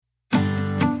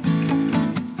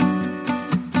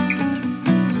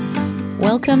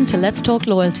Welcome to Let's Talk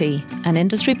Loyalty, an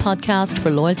industry podcast for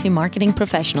loyalty marketing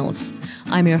professionals.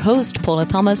 I'm your host, Paula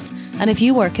Thomas, and if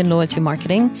you work in loyalty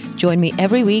marketing, join me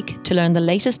every week to learn the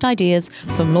latest ideas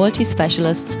from loyalty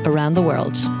specialists around the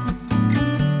world.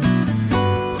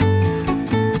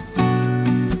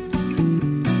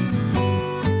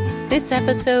 This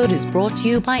episode is brought to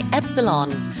you by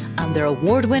Epsilon and their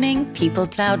award-winning People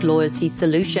Cloud loyalty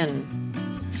solution.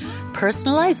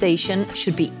 Personalization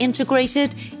should be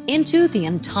integrated into the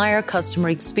entire customer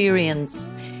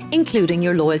experience, including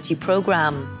your loyalty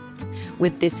program.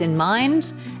 With this in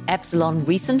mind, Epsilon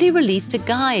recently released a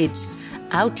guide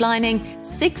outlining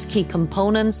 6 key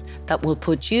components that will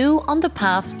put you on the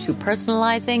path to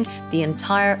personalizing the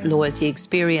entire loyalty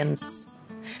experience.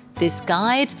 This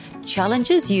guide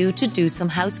challenges you to do some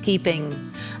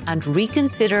housekeeping and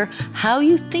reconsider how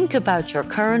you think about your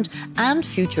current and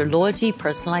future loyalty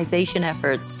personalization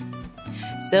efforts.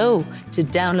 So, to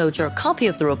download your copy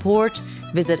of the report,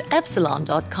 visit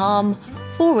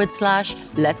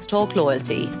epsilon.com/Let's Talk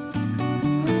Loyalty.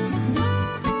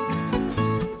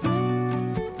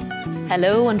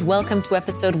 Hello and welcome to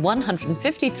episode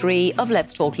 153 of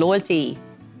Let's Talk Loyalty.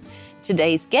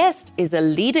 Today's guest is a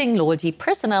leading loyalty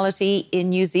personality in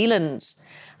New Zealand,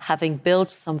 having built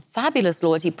some fabulous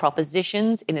loyalty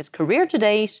propositions in his career to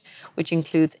date, which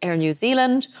includes Air New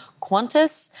Zealand,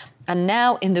 Qantas, and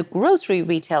now in the grocery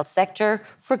retail sector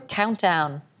for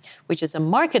Countdown, which is a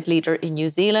market leader in New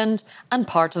Zealand and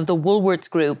part of the Woolworths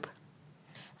Group.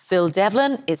 Phil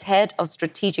Devlin is head of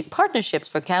strategic partnerships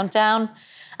for Countdown,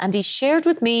 and he shared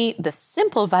with me the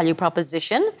simple value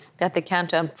proposition that the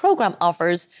Countdown program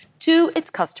offers to its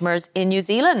customers in New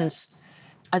Zealand,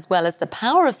 as well as the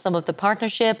power of some of the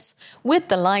partnerships with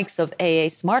the likes of AA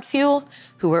Smart Fuel,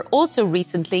 who were also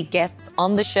recently guests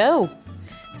on the show.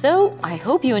 So I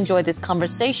hope you enjoy this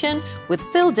conversation with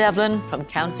Phil Devlin from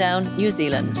Countdown New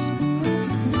Zealand.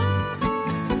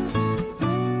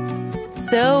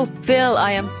 So, Phil,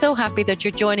 I am so happy that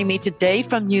you're joining me today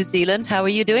from New Zealand. How are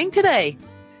you doing today?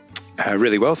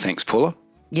 Really well, thanks, Paula.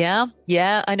 Yeah.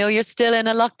 I know you're still in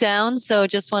a lockdown, so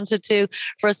just wanted to,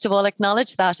 first of all,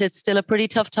 acknowledge that it's still a pretty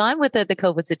tough time with the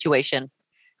COVID situation.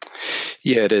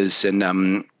 Yeah, it is.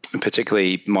 And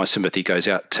particularly my sympathy goes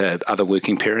out to other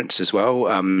working parents as well.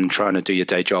 Trying to do your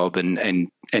day job and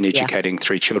educating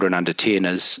 3 children under 10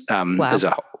 is a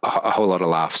whole lot of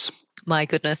laughs. My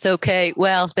goodness. Okay.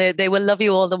 Well, they will love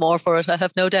you all the more for it. I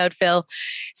have no doubt, Phil.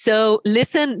 So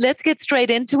listen, let's get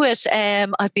straight into it.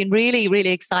 I've been really,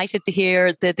 really excited to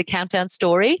hear the Countdown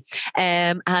story,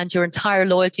 and your entire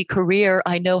loyalty career,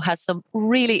 I know, has some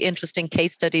really interesting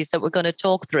case studies that we're going to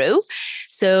talk through.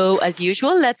 So as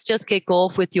usual, let's just kick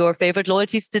off with your favorite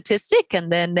loyalty statistic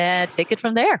and then take it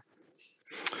from there.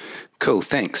 Cool.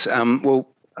 Thanks.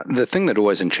 The thing that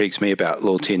always intrigues me about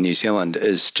loyalty in New Zealand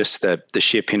is just the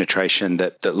sheer penetration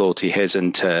that loyalty has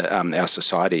into our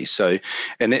society. So,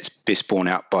 and that's best borne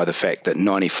out by the fact that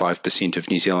 95% of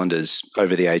New Zealanders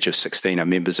over the age of 16 are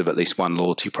members of at least one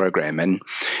loyalty program. And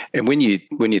when you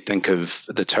think of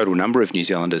the total number of New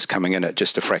Zealanders coming in at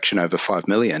just a fraction over 5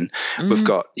 million, we've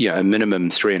got a minimum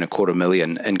 3.25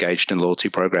 million engaged in loyalty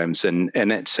programs, and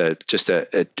that's just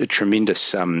a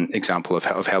tremendous example of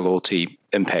how loyalty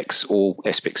impacts all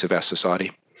aspects of our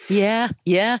society. Yeah.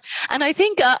 And I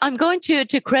think I'm going to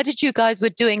credit you guys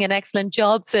with doing an excellent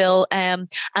job, Phil. And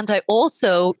I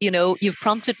also, you've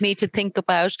prompted me to think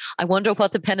about, I wonder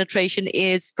what the penetration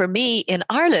is for me in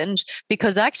Ireland,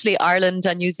 because actually Ireland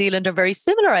and New Zealand are very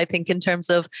similar, I think, in terms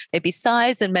of maybe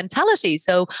size and mentality.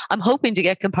 So I'm hoping to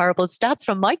get comparable stats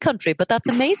from my country, but that's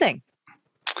amazing.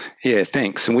 Yeah,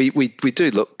 thanks. And we do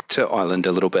look to Ireland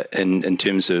a little bit in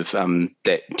terms of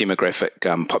that demographic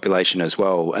population as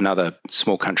well. Another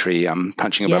small country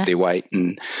punching above their weight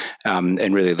and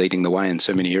really leading the way in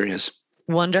so many areas.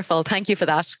 Wonderful. Thank you for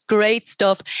that. Great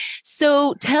stuff.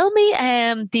 So tell me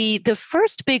the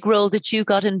first big role that you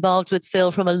got involved with,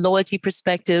 Phil, from a loyalty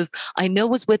perspective, I know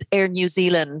was with Air New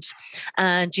Zealand.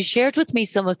 And you shared with me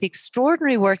some of the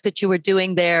extraordinary work that you were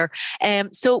doing there.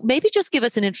 So maybe just give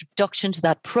us an introduction to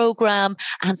that program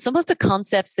and some of the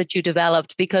concepts that you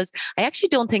developed, because I actually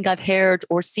don't think I've heard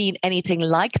or seen anything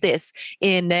like this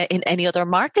in any other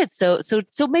market. So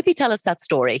maybe tell us that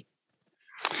story.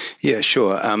 Yeah,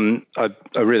 sure. I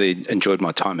really enjoyed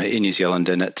my time in New Zealand,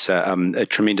 and it's a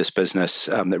tremendous business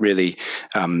that really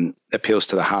appeals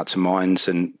to the hearts and minds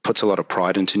and puts a lot of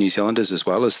pride into New Zealanders as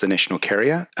well as the national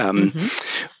carrier.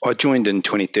 I joined in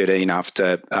 2013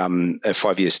 after a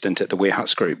 5-year stint at the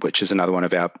Warehouse Group, which is another one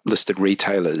of our listed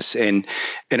retailers, and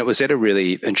it was at a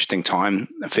really interesting time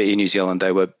for Air New Zealand.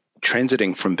 They were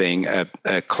transiting from being a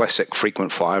classic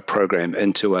frequent flyer program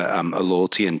into a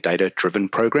loyalty and data-driven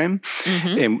program.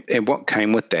 And what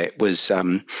came with that was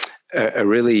a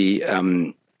really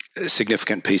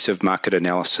significant piece of market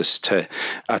analysis to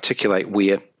articulate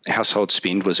where household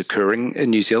spend was occurring in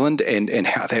New Zealand and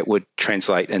how that would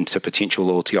translate into potential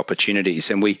loyalty opportunities.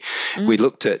 And we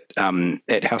looked at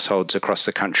households across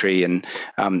the country and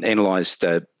analysed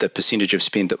the percentage of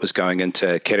spend that was going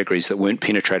into categories that weren't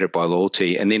penetrated by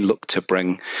loyalty, and then looked to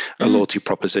bring a loyalty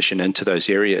proposition into those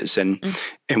areas. And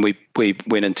we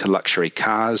went into luxury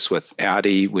cars with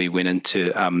Audi. We went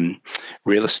into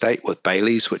real estate with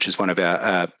Baileys, which is one of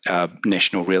our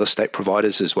national real estate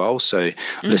providers as well. So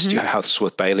list your house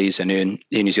with Baileys and earn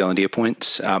Air New Zealand Air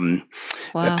Points.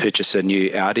 Purchase a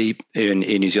new Audi, earn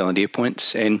Air New Zealand Air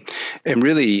Points, and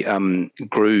really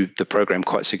grew the program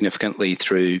quite significantly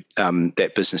through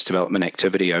that business development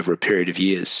activity over a period of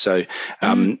years. So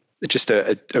just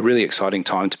a really exciting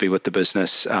time to be with the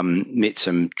business. Met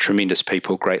some tremendous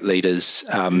people, great leaders,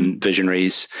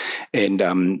 visionaries, and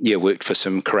worked for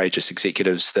some courageous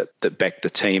executives that backed the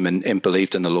team and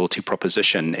believed in the loyalty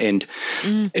proposition. And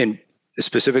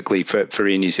specifically for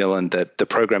Air New Zealand, the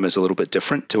program is a little bit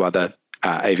different to other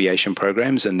aviation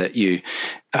programs in that you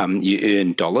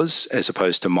earn dollars as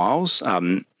opposed to miles.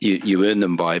 You earn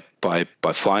them by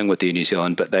flying with Air New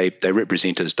Zealand, but they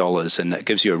represent as dollars, and it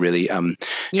gives you a really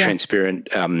transparent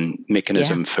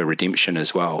mechanism for redemption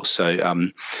as well. So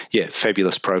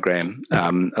fabulous program.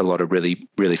 A lot of really,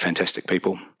 really fantastic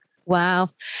people. Wow.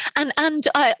 And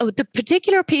the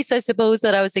particular piece, I suppose,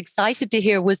 that I was excited to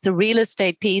hear was the real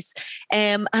estate piece.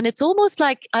 And it's almost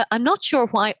like, I'm not sure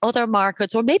why other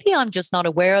markets, or maybe I'm just not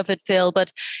aware of it, Phil,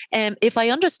 but if I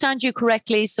understand you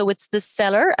correctly, so it's the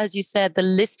seller, as you said, the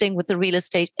listing with the real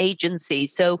estate agency.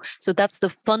 So that's the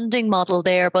funding model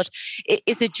there. But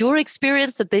is it your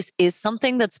experience that this is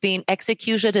something that's being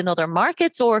executed in other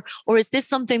markets, or is this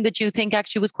something that you think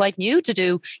actually was quite new to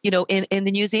do, in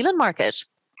the New Zealand market?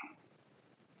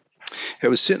 It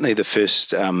was certainly the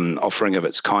first offering of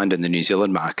its kind in the New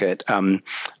Zealand market. I'm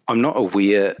not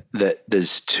aware that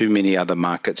there's too many other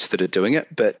markets that are doing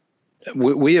it, but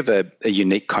we have a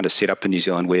unique kind of setup in New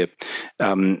Zealand where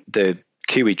the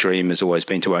Kiwi dream has always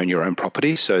been to own your own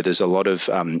property. So there's a lot of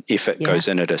effort goes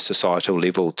in at a societal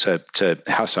level to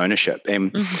house ownership.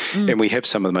 And we have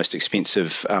some of the most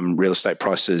expensive real estate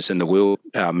prices in the world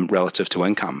relative to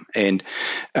income. And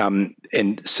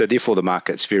so therefore the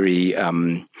market's very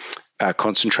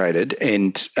concentrated,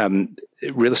 and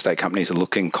real estate companies are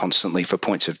looking constantly for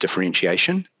points of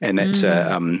differentiation, and that's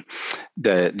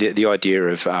the idea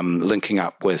of linking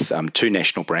up with two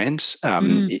national brands, Air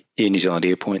New Zealand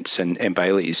Air Points and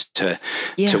Baileys, to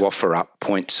offer up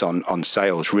points on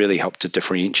sales, really help to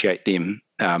differentiate them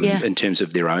in terms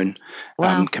of their own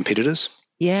competitors.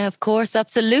 Yeah, of course,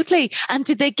 absolutely. And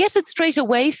did they get it straight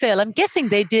away, Phil? I'm guessing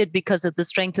they did because of the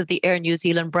strength of the Air New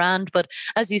Zealand brand. But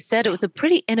as you said, it was a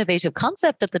pretty innovative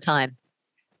concept at the time.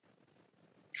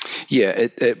 Yeah,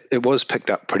 it was picked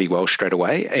up pretty well straight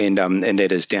away, and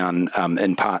that is down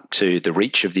in part to the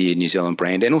reach of the Air New Zealand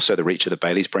brand and also the reach of the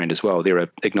Baileys brand as well. They're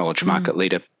an acknowledged market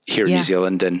leader here in New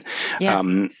Zealand, and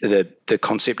the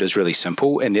concept is really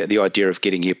simple, and the idea of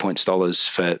getting Air Points dollars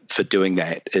for doing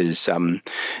that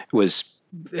was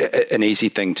an easy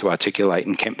thing to articulate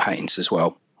in campaigns as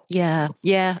well.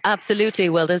 Yeah, absolutely.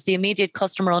 Well, there's the immediate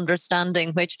customer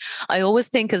understanding, which I always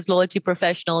think as loyalty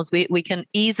professionals, we can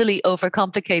easily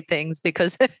overcomplicate things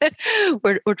because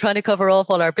we're trying to cover off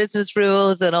all our business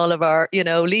rules and all of our,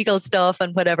 legal stuff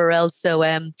and whatever else. So,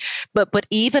 but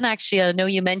even actually, I know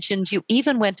you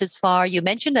even went as far, you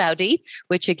mentioned Audi,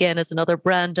 which again is another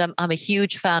brand I'm a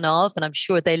huge fan of, and I'm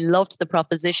sure they loved the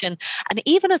proposition, and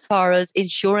even as far as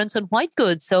insurance and white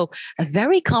goods. So a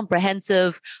very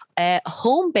comprehensive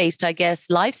home-based, I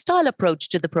guess, lifestyle approach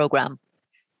to the program.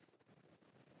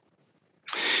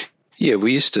 Yeah,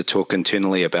 we used to talk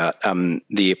internally about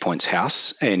the Air Points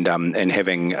house and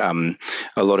having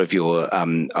a lot of your,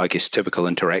 typical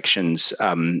interactions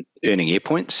earning Air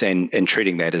Points and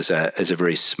treating that as a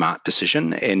very smart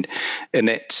decision. And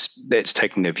that's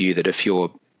taking the view that if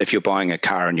you're buying a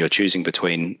car and you're choosing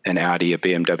between an Audi, a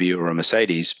BMW, or a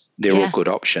Mercedes, they're all good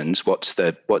options. What's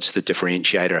the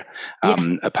differentiator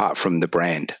apart from the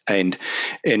brand? And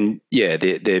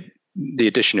the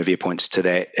addition of Air Points to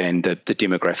that and the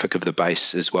demographic of the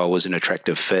base as well was an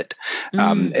attractive fit.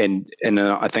 And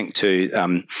I think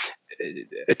too,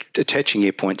 attaching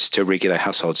Air Points to regular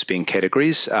household spend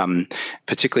categories,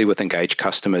 particularly with engaged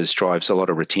customers, drives a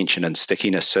lot of retention and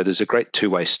stickiness. So there's a great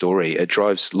two-way story. It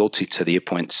drives loyalty to the Air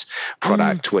Points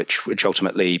product, which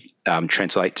ultimately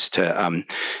translates to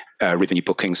revenue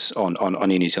bookings on Air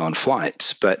New Zealand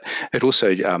flights, but it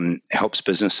also helps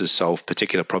businesses solve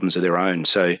particular problems of their own.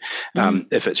 So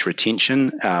if it's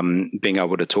retention, being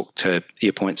able to talk to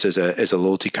Airpoints as a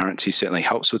loyalty currency certainly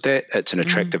helps with that. It's an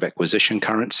attractive acquisition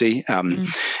currency.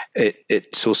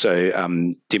 It's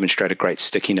also demonstrated great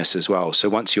stickiness as well. So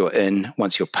once you're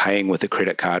paying with a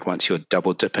credit card, once you're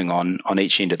double dipping on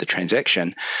each end of the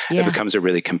transaction, it becomes a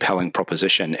really compelling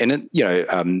proposition. And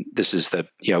this is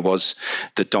was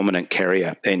the dominant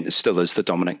carrier and still is the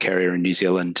dominant carrier in New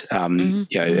Zealand, and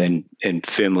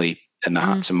firmly in the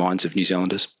hearts and minds of New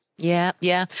Zealanders. Yeah.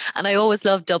 And I always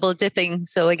love double dipping.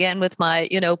 So again, with my,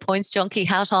 points junkie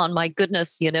hat on, my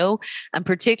goodness, and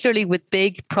particularly with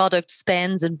big product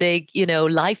spends and big,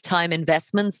 lifetime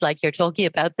investments like you're talking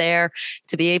about there,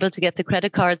 to be able to get the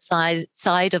credit card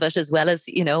side of it, as well as,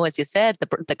 as you said,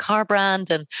 the car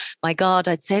brand. And my God,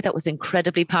 I'd say that was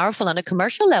incredibly powerful on a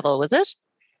commercial level, was it?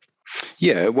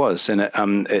 Yeah, it was. And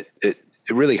it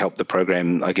really helped the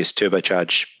program, I guess,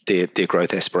 turbocharge their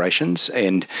growth aspirations.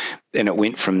 And it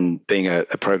went from being a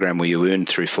program where you earn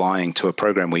through flying to a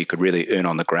program where you could really earn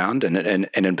on the ground and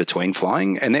in between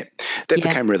flying. And that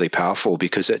became really powerful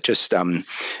because it just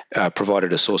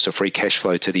provided a source of free cash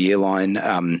flow to the airline.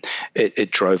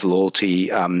 It drove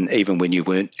loyalty even when you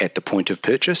weren't at the point of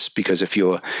purchase, because if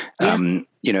you're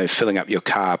filling up your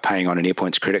car, paying on an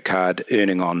Airpoints credit card,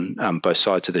 earning on both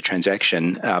sides of the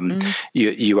transaction,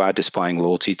 you are displaying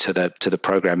loyalty to the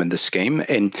program and the scheme,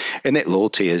 and that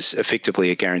loyalty is effectively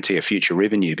a guarantee of future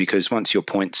revenue, because once your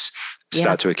points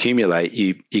start to accumulate,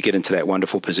 you get into that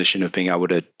wonderful position of being able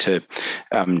to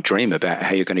dream about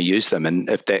how you're going to use them. And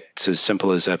if that's as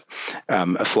simple as a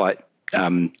flight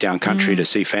down country to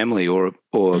see family, or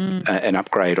an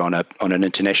upgrade on an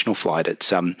international flight,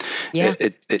 it's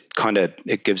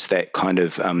it gives that kind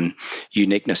of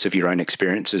uniqueness of your own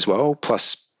experience as well.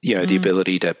 Plus, the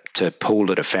ability to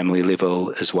pool at a family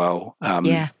level as well.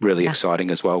 Really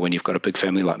exciting as well when you've got a big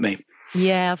family like me.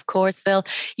 Yeah, of course, Phil.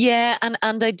 Yeah, and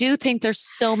I do think there's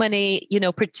so many,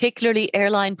 particularly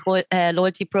airline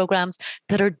loyalty programs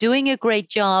that are doing a great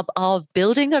job of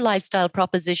building their lifestyle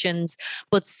propositions,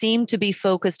 but seem to be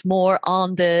focused more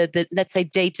on the let's say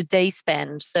day-to-day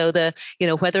spend. So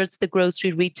whether it's the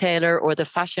grocery retailer or the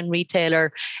fashion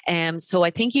retailer. So I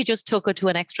think you just took it to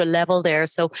an extra level there.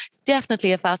 So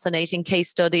definitely a fascinating case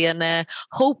study, and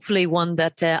hopefully one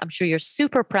that I'm sure you're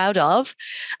super proud of.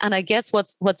 And I guess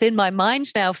what's in my mind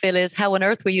now, Phil, is how on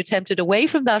earth were you tempted away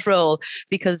from that role?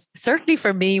 Because certainly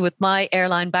for me, with my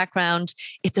airline background,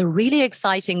 it's a really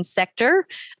exciting sector,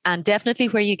 and definitely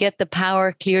where you get the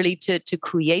power clearly to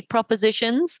create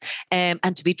propositions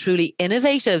and to be truly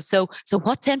innovative. So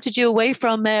what tempted you away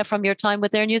from your time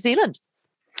with Air New Zealand?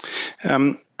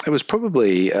 It was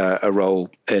probably a role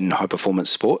in high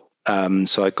performance sport.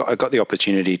 So I got the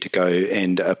opportunity to go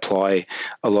and apply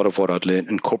a lot of what I'd learned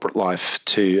in corporate life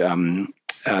to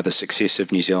the success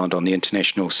of New Zealand on the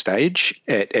international stage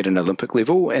at an Olympic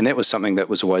level. And that was something that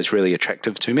was always really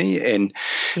attractive to me. And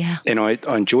I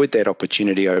enjoyed that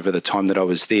opportunity over the time that I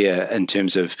was there, in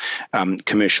terms of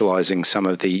commercialising some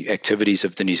of the activities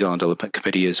of the New Zealand Olympic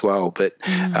Committee as well. But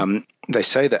they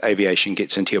say that aviation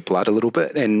gets into your blood a little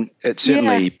bit, and it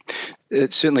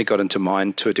certainly got into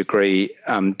mine to a degree,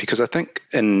 because I think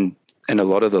in a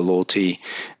lot of the loyalty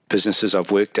businesses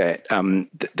I've worked at,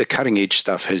 the cutting edge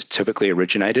stuff has typically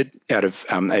originated out of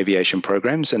aviation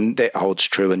programs, and that holds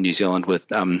true in New Zealand with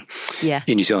in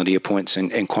New Zealand Airpoints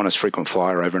and Qantas Frequent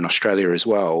Flyer over in Australia as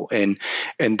well. And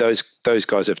those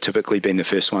guys have typically been the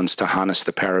first ones to harness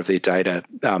the power of their data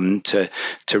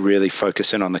to really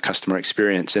focus in on the customer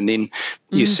experience. And then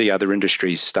you see other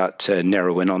industries start to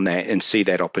narrow in on that and see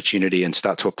that opportunity and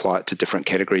start to apply it to different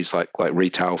categories like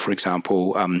retail, for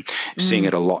example, seeing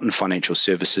it a lot in financial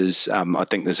services. I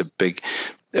think there's a big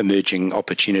emerging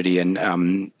opportunity in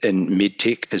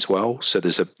medtech as well. So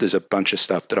there's a bunch of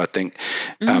stuff that I think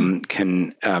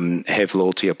can have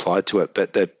loyalty applied to it.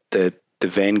 But the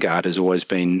vanguard has always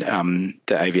been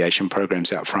the aviation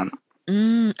programs out front.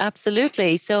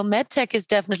 Absolutely. So MedTech is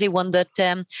definitely one that,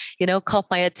 caught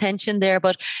my attention there.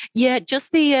 But yeah,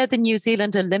 just the New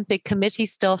Zealand Olympic Committee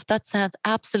stuff, that sounds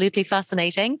absolutely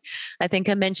fascinating. I think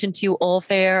I mentioned to you off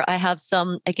air, I have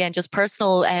some, again, just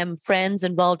personal friends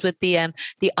involved with the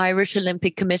Irish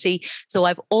Olympic Committee. So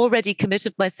I've already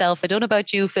committed myself. I don't know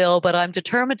about you, Phil, but I'm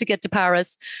determined to get to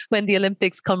Paris when the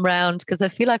Olympics come round, because I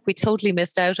feel like we totally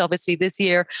missed out, obviously, this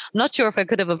year. I'm not sure if I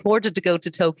could have afforded to go to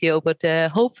Tokyo, but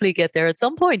hopefully get there at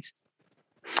some point.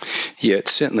 Yeah,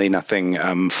 it's certainly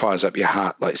nothing fires up your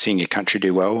heart like seeing your country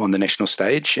do well on the national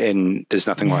stage, and there's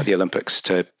nothing like the Olympics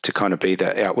to kind of be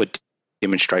the outward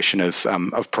demonstration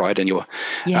of pride in your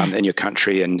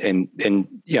country, and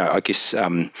I guess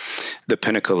the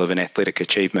pinnacle of an athletic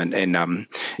achievement. And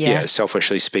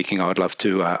selfishly speaking, I'd love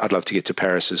to get to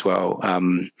Paris as well.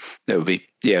 It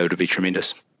would be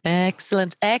tremendous.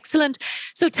 Excellent, excellent.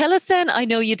 So tell us then, I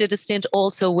know you did a stint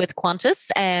also with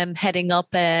Qantas, heading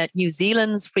up New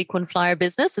Zealand's frequent flyer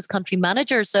business as country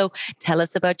manager. So tell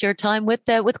us about your time with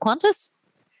Qantas.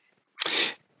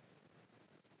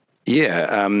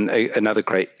 Yeah, another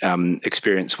great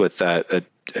experience with a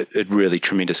really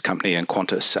tremendous company in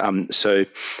Qantas.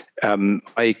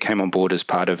 I came on board as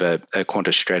part of a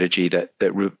Qantas strategy that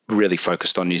really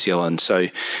focused on New Zealand. So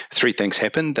three things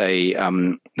happened. They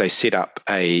set up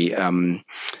a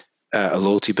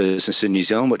loyalty business in New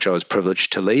Zealand, which I was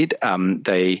privileged to lead.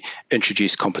 They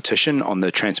introduced competition on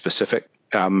the Trans-Pacific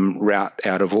route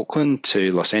out of Auckland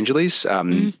to Los Angeles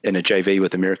in a JV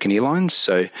with American Airlines.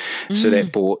 So that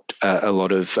brought a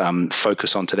lot of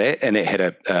focus onto that, and that had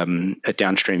a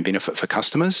downstream benefit for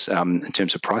customers in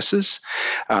terms of prices.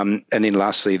 And then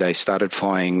lastly, they started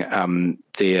flying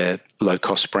their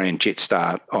low-cost brand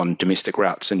Jetstar on domestic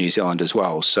routes in New Zealand as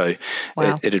well. So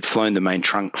it had flown the main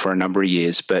trunk for a number of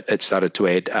years, but it started to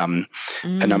add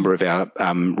a number of our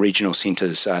regional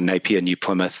centres, Napier, New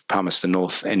Plymouth, Palmerston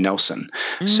North and Nelson.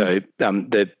 So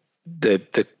the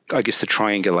I guess the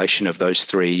triangulation of those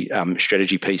three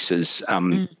strategy pieces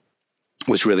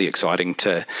was really exciting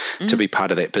to be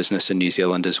part of that business in New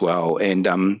Zealand as well.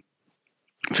 And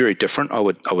very different, I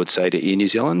would say, to Air New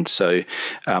Zealand. So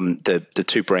the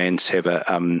two brands have a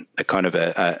kind of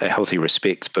a healthy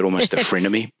respect, but almost a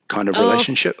frenemy kind of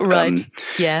relationship. Right.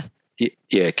 Yeah,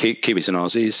 Kiwis and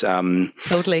Aussies.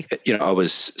 Totally. I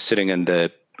was sitting in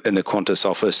the Qantas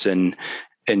office in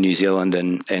New Zealand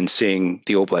and seeing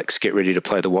the All Blacks get ready to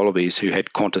play the Wallabies, who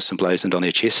had Qantas emblazoned on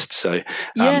their chests. So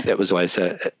that was always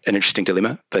an interesting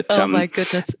dilemma. But my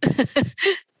goodness.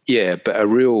 but a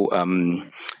real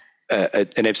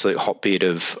an absolute hotbed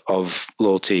of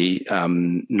loyalty,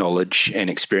 knowledge and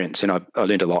experience, and I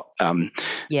learned a lot.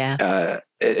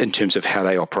 In terms of how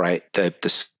they operate,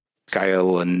 the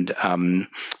scale and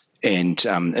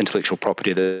intellectual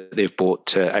property that they've brought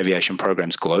to aviation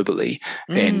programs globally,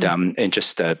 and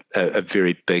just a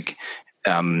very big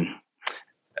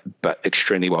but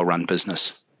extremely well run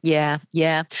business. Yeah.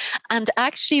 And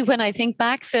actually, when I think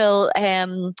back, Phil,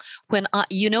 when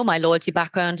my loyalty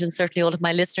background, and certainly all of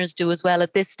my listeners do as well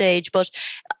at this stage, but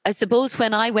I suppose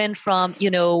when I went from,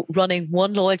 running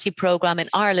one loyalty program in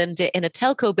Ireland in a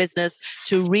telco business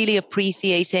to really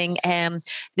appreciating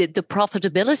the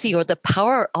profitability or the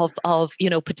power of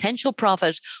potential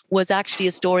profit, was actually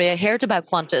a story I heard about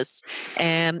Qantas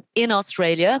in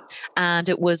Australia. And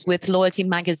it was with Loyalty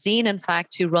Magazine, in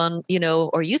fact, who run,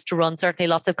 or used to run certainly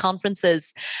lots of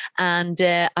conferences. And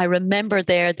I remember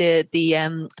there the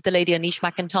lady Anish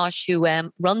McIntosh, who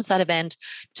runs that event,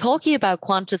 talking about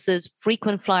Qantas's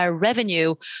frequent flyer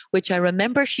revenue, which I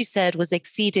remember she said was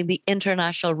exceeding the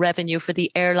international revenue for the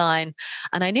airline.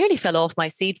 And I nearly fell off my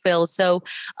seat, Phil. So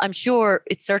I'm sure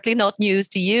it's certainly not news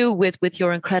to you with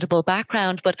your incredible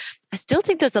background, but I still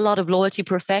think there's a lot of loyalty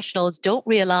professionals don't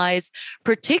realize,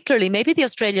 particularly maybe the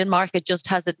Australian market just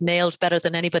has it nailed better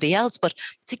than anybody else, but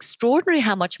it's extraordinary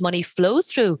how much money flows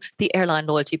through the airline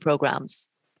loyalty programs.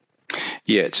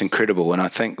 Yeah, it's incredible. And I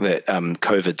think that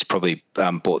COVID's probably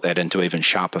brought that into even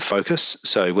sharper focus.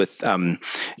 So with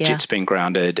jets being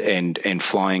grounded and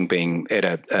flying being at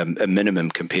a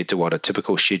minimum compared to what a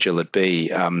typical schedule would be,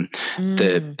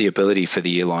 the ability for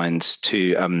the airlines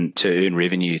to earn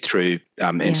revenue through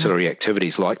ancillary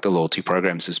activities like the loyalty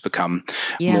programs has become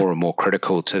more and more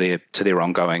critical to their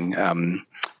ongoing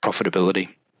profitability.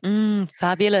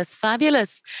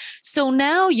 Fabulous. So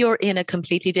now you're in a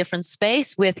completely different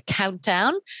space with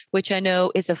Countdown, which I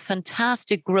know is a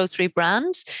fantastic grocery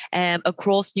brand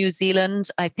across New Zealand.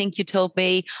 I think you told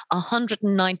me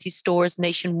 190 stores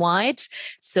nationwide.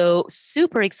 So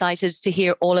super excited to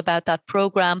hear all about that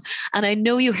program. And I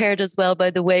know you heard as well, by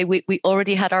the way, we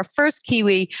already had our first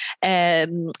Kiwi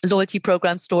loyalty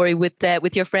program story with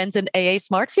your friends in AA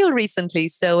Smartfuel recently.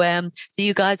 So do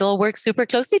you guys all work super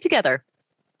closely together?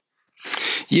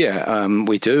 Yeah,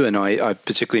 we do, and I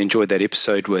particularly enjoyed that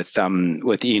episode with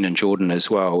Ian and Jordan as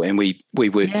well, and we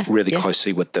work really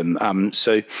closely with them.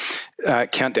 So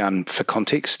Countdown, for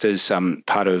context, is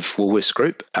part of Woolworths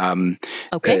Group,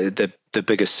 the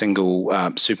biggest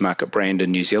single supermarket brand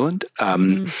in New Zealand.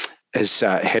 Has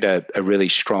had a really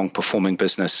strong performing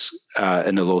business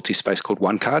in the loyalty space called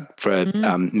OneCard for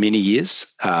many years,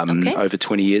 over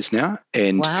 20 years now,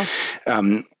 and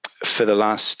for the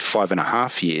last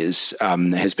 5.5 years,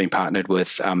 has been partnered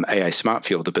with AA Smart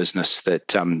Fuel, the business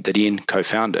that Ian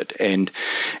co-founded, and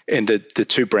the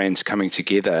two brands coming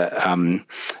together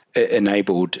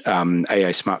enabled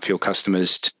AA Smart Fuel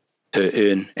customers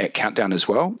to earn at Countdown as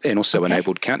well, and also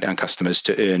enabled Countdown customers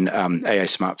to earn AA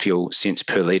Smart Fuel cents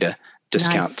per litre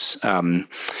discounts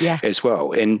as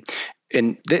well.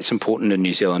 And that's important in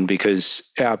New Zealand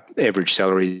because our average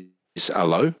salaries are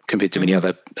low compared to many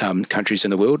other countries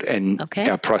in the world, and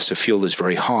our price of fuel is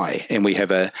very high. And we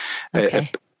have a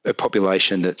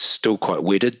population that's still quite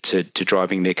wedded to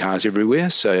driving their cars everywhere.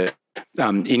 So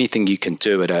anything you can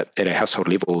do at a household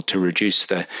level to reduce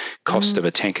the cost of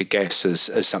a tank of gas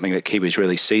is something that Kiwis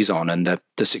really seize on, and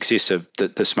the success of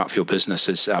the Smart Fuel business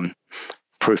is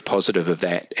proof positive of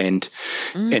that, and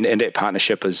that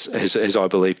partnership has, I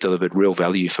believe, delivered real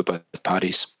value for both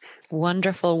parties.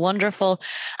 Wonderful, wonderful.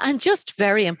 And just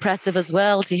very impressive as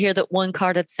well to hear that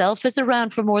OneCard itself is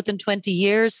around for more than 20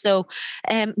 years. So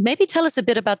maybe tell us a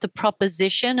bit about the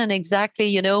proposition and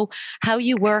exactly, how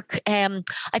you work. I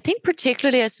think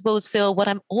particularly, I suppose, Phil, what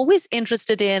I'm always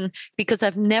interested in, because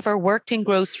I've never worked in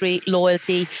grocery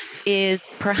loyalty, is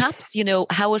perhaps,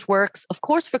 how it works, of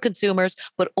course, for consumers,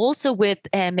 but also with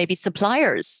maybe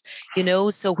suppliers,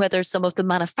 so whether some of the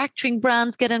manufacturing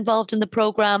brands get involved in the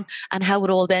program and how it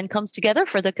all then comes together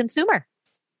for the consumer.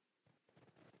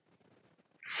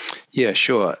 Yeah,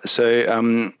 sure. So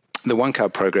the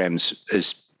OneCard program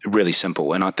is really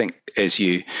simple, and I think as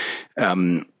you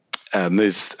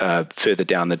move further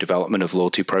down the development of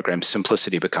loyalty programs,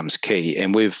 simplicity becomes key,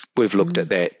 and we've looked at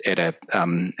that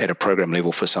at a program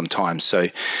level for some time. So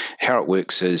how it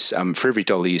works is for every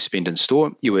dollar you spend in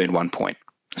store, you earn 1 point.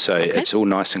 So it's all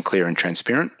nice and clear and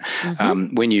transparent.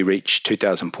 When you reach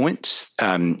 2,000 points,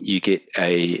 you get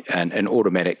an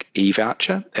automatic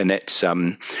e-voucher, and that's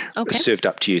served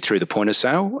up to you through the point of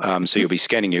sale. So you'll be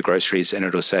scanning your groceries, and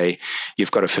it'll say,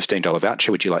 you've got a $15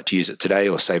 voucher. Would you like to use it today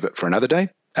or save it for another day?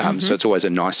 So it's always a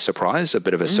nice surprise, a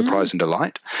bit of a surprise and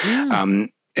delight.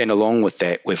 And along with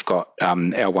that, we've got our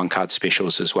OneCard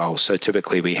specials as well. So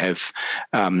typically we have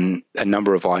a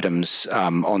number of items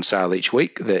on sale each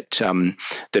week that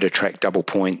attract double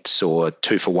points or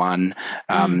 2 for 1,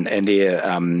 and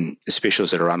they're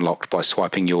specials that are unlocked by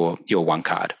swiping your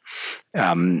OneCard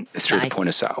through the point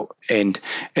of sale, and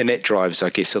that drives,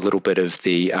 I guess, a little bit of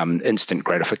the instant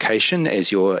gratification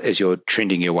as you're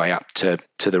trending your way up to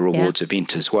the rewards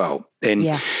event as well.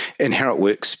 And how it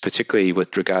works, particularly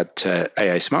with regard to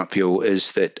AA Smart Fuel,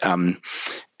 is that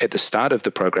at the start of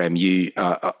the program, you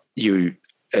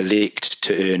elect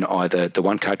to earn either the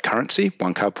OneCard currency,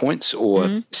 OneCard points,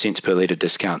 or cents per litre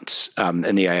discounts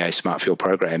in the AA Smart Fuel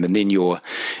program. And then your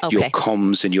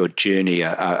comms and your journey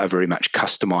are very much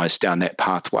customised down that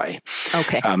pathway.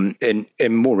 And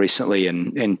more recently,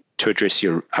 and to address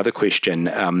your other question,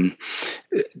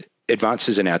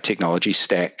 advances in our technology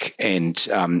stack and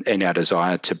our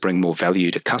desire to bring more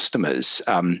value to customers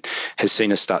has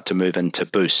seen us start to move into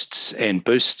boosts. And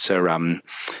boosts are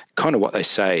kind of what they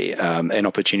say, an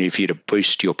opportunity for you to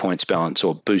boost your points balance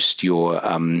or boost your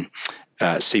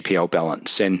CPL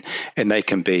balance, and they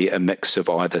can be a mix of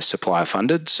either supplier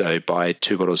funded, so buy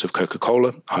 2 bottles of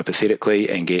Coca-Cola hypothetically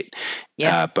and get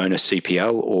bonus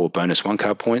CPL or bonus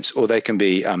OneCard points, or they can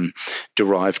be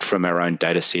derived from our own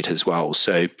data set as well.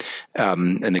 So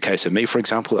in the case of me, for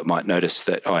example, it might notice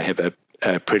that I have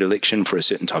a predilection for a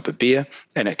certain type of beer,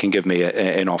 and it can give me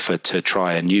an offer to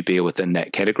try a new beer within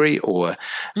that category, or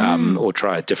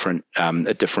try a different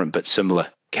but similar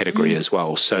category as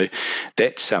well. So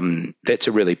that's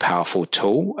a really powerful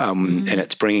tool, and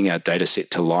it's bringing our data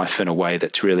set to life in a way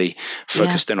that's really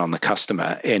focused in on the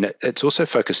customer, and it's also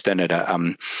focused in at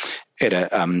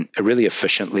a really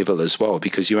efficient level as well,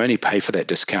 because you only pay for that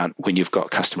discount when you've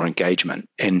got customer engagement,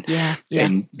 and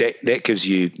that gives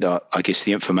you I guess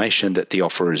the information that the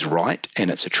offer is right and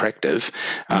it's attractive,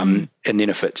 and then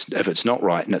if it's not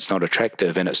right and it's not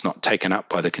attractive and it's not taken up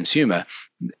by the consumer,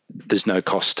 there's no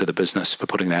cost to the business for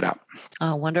putting that up.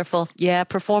 Oh, wonderful. Yeah,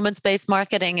 performance-based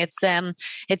marketing. It's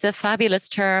a fabulous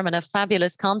term and a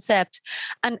fabulous concept.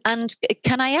 And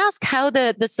can I ask how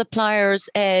the suppliers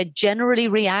generally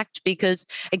react? Because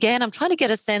again, I'm trying to get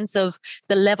a sense of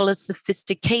the level of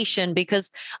sophistication,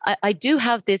 because I do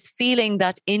have this feeling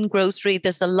that in grocery,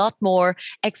 there's a lot more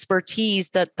expertise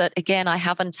that again, I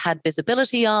haven't had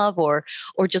visibility of or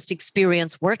just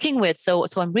experience working with. So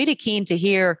I'm really keen to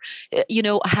hear,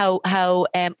 how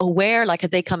aware, like, are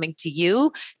they coming to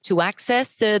you to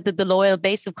access the loyal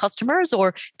base of customers,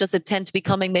 or does it tend to be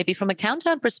coming maybe from a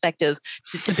Countdown perspective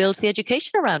to build the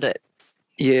education around it?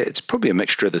 Yeah, it's probably a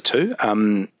mixture of the two.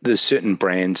 There's certain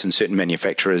brands and certain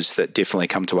manufacturers that definitely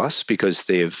come to us because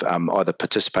they've either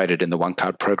participated in the One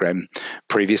Card program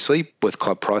previously with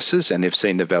Club Prices, and they've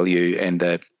seen the value and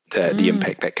the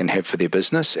impact that can have for their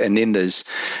business. And then there's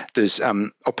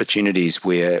opportunities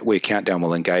where Countdown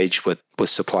will engage with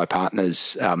supply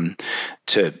partners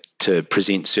to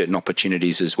present certain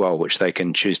opportunities as well, which they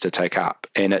can choose to take up.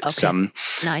 And it's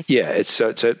nice. Yeah, it's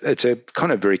a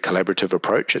kind of very collaborative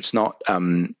approach. It's not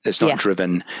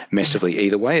driven massively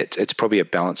either way. It's probably a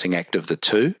balancing act of the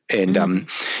two, and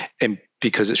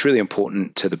because it's really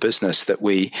important to the business that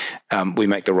we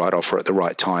make the right offer at the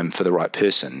right time for the right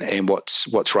person, and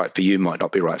what's right for you might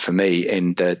not be right for me.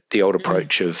 And the old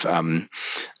approach of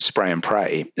spray and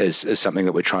pray is something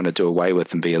that we're trying to do away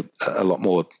with and be a lot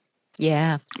more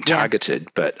targeted,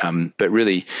 but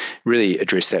really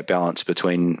address that balance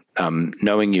between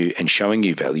knowing you and showing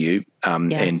you value,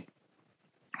 and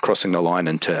crossing the line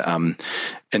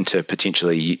into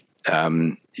potentially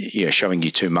showing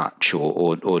you too much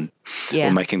or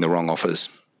making the wrong offers.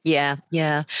 Yeah.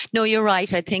 No, you're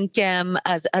right. I think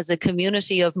as a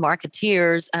community of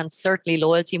marketeers, and certainly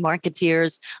loyalty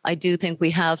marketeers, I do think we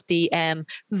have the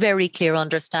very clear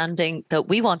understanding that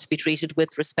we want to be treated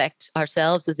with respect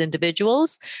ourselves as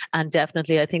individuals. And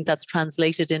definitely, I think that's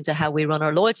translated into how we run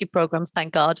our loyalty programs,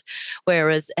 thank God.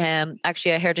 Whereas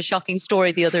actually, I heard a shocking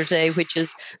story the other day, which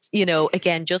is,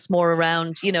 again, just more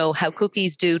around, how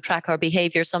cookies do track our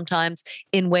behavior sometimes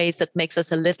in ways that makes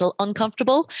us a little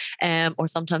uncomfortable, or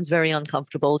sometimes very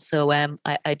uncomfortable. So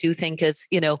I do think as,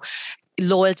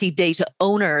 loyalty data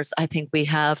owners, I think we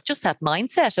have just that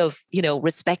mindset of,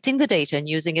 respecting the data and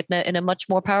using it in a much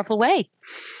more powerful way.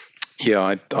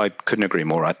 Yeah, I couldn't agree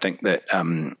more. I think that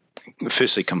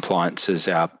firstly, compliance is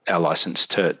our license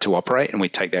to operate, and we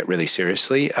take that really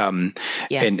seriously. And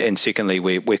secondly,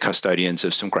 we're custodians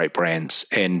of some great brands,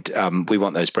 and we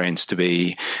want those brands to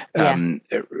be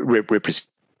representing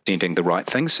the right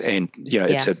things. And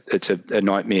it's a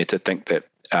nightmare to think that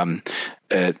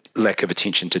a lack of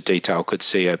attention to detail could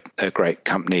see a great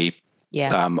company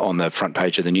on the front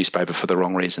page of the newspaper for the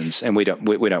wrong reasons, and we don't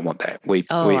want that. We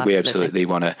absolutely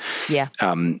want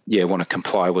to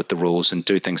comply with the rules and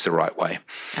do things the right way.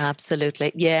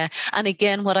 Absolutely, yeah. And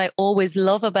again, what I always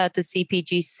love about the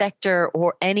CPG sector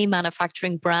or any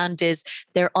manufacturing brand is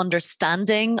their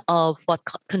understanding of what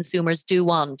consumers do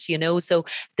want. So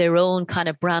their own kind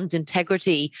of brand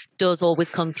integrity does always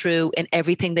come through in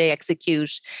everything they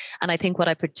execute. And I think what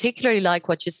I particularly like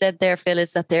what you said there, Phil,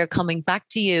 is that they're coming back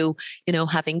to you,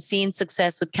 having seen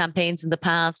success with campaigns in the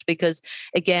past, because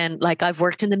again, like I've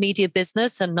worked in the media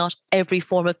business and not every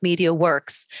form of media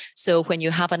works. So when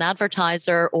you have an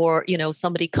advertiser or,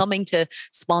 somebody coming to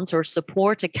sponsor or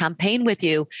support a campaign with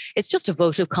you, it's just a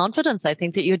vote of confidence. I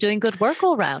think that you're doing good work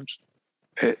all around.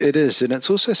 It is. And it's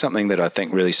also something that I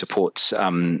think really supports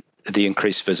the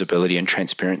increased visibility and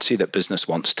transparency that business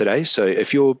wants today. So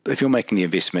if you're making the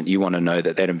investment, you want to know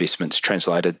that investment's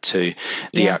translated to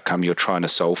the outcome you're trying to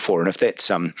solve for. And if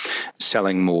that's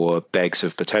selling more bags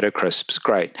of potato crisps,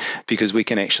 great, because we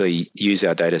can actually use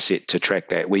our data set to track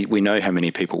that. We know how many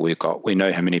people we've got. We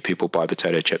know how many people buy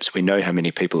potato chips. We know how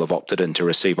many people have opted in to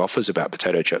receive offers about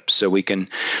potato chips. So we can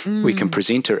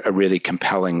present a really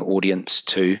compelling audience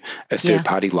to a third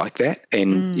party like that.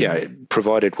 And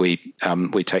provided we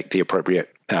take the appropriate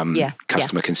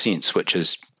customer consents, which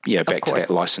is back to that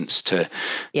license to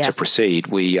proceed.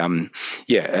 We and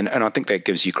I think that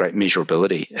gives you great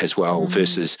measurability as well,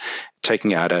 versus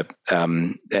taking out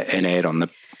an ad on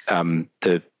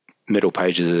the middle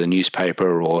pages of the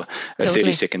newspaper or a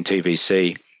 30-second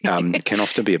TVC. Can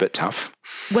often be a bit tough.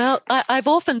 Well, I've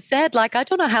often said, I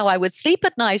don't know how I would sleep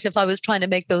at night if I was trying to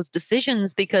make those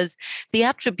decisions, because the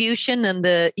attribution and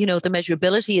the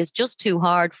measurability is just too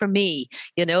hard for me.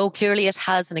 Clearly it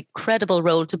has an incredible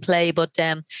role to play, but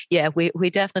we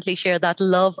definitely share that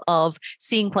love of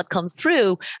seeing what comes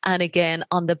through. And again,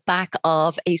 on the back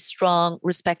of a strong,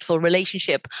 respectful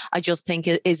relationship, I just think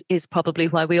is probably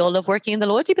why we all love working in the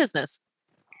loyalty business.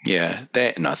 Yeah,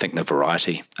 that, and I think the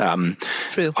variety.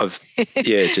 True. I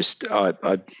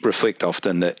reflect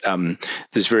often that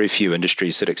there's very few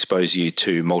industries that expose you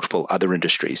to multiple other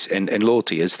industries, and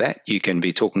loyalty is that. You can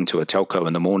be talking to a telco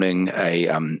in the morning, a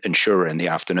insurer in the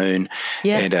afternoon,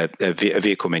 and a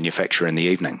vehicle manufacturer in the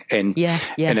evening, and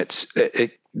and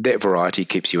that variety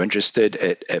keeps you interested.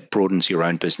 It broadens your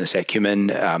own business acumen.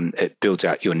 It builds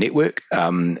out your network,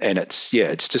 and it's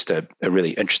just a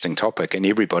really interesting topic. And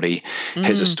everybody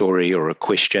has a story or a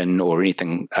question or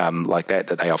anything like that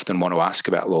they often want to ask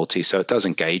about loyalty. So it does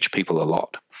engage people a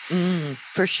lot.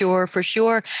 For sure, for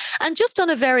sure. And just on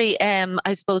a very,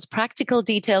 I suppose, practical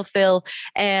detail, Phil,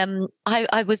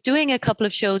 I was doing a couple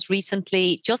of shows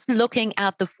recently just looking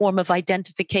at the form of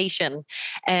identification.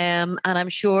 And I'm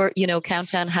sure,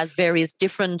 Countdown has various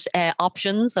different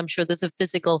options. I'm sure there's a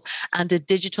physical and a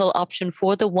digital option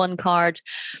for the one card.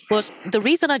 But the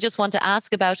reason I just want to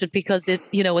ask about it, because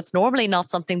it's normally not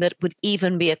something that would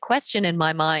even be a question in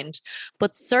my mind.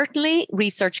 But certainly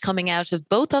research coming out of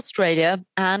both Australia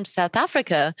and South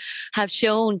Africa have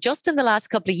shown just in the last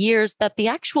couple of years that the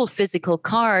actual physical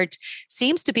card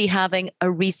seems to be having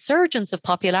a resurgence of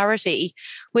popularity,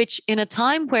 which in a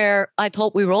time where I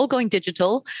thought we were all going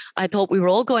digital, I thought we were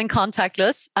all going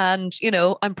contactless, and,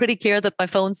 I'm pretty clear that my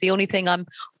phone's the only thing I'm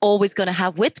always going to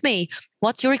have with me.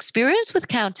 What's your experience with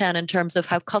Countdown in terms of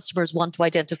how customers want to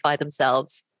identify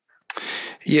themselves?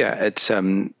 Yeah, it's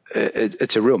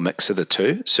a real mix of the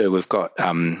two. So we've got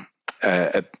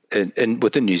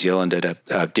within New Zealand at a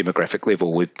demographic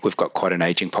level, we've got quite an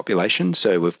aging population.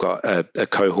 So we've got a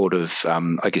cohort of,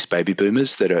 baby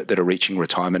boomers that are reaching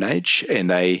retirement age, and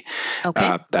they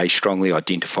strongly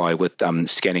identify with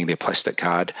scanning their plastic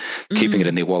card, keeping it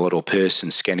in their wallet or purse,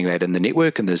 and scanning that in the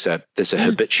network. And there's a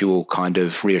habitual kind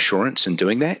of reassurance in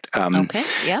doing that. And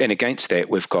against that,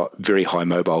 we've got very high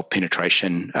mobile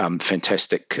penetration,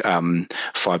 fantastic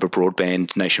fibre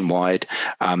broadband nationwide,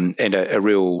 and a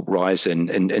real rise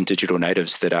in digital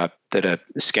natives that are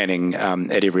scanning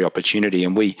at every opportunity.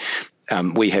 And we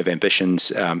have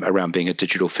ambitions around being a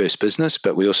digital first business,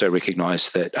 but we also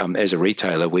recognise that as a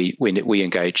retailer, we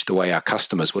engage the way our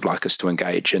customers would like us to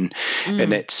engage, and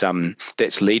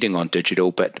that's leading on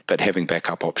digital, but having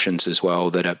backup options as well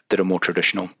that are more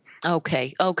traditional.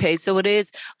 Okay. So it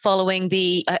is following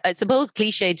the, I suppose,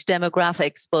 cliched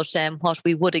demographics, but what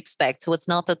we would expect. So it's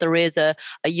not that there is a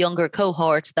younger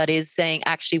cohort that is saying,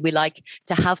 actually, we like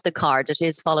to have the card. It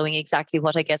is following exactly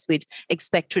what I guess we'd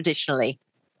expect traditionally.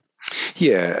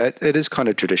 Yeah, it is kind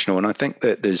of traditional. And I think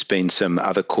that there's been some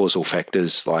other causal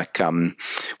factors like,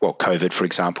 COVID, for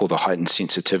example, the heightened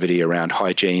sensitivity around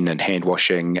hygiene and hand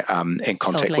washing and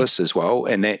contactless as well.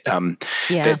 And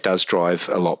that does drive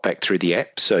a lot back through the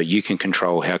app. So you can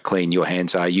control how clean your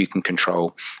hands are. You can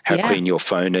control how clean your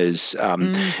phone is.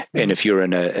 And if you're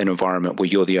in an environment where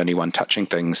you're the only one touching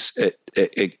things,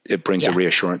 it brings a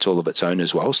reassurance all of its own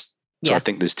as well. So I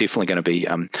think there's definitely going to be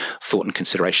thought and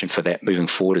consideration for that moving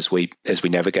forward as we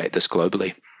navigate this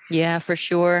globally. Yeah, for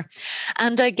sure.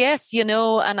 And I guess,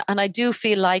 and I do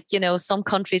feel like, some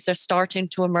countries are starting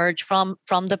to emerge from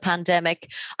the pandemic.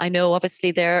 I know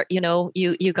obviously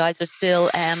you guys are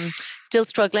still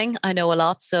struggling. I know a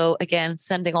lot. So again,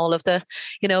 sending all of the,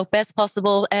 best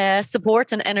possible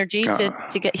support and energy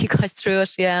to get you guys through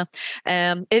it. Yeah.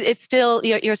 It's still,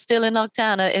 you're still in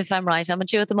lockdown, if I'm right,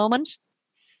 haven't you, at the moment?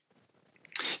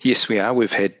 Yes, we are.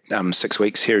 We've had 6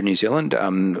 weeks here in New Zealand.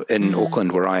 In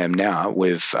Auckland, where I am now,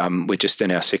 we're just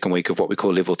in our second week of what we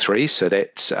call level 3. So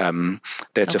that's a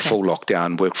full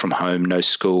lockdown, work from home, no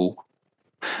school,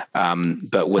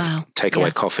 but with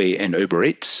takeaway coffee and Uber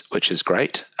Eats, which is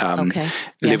great.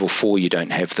 Level 4, you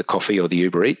don't have the coffee or the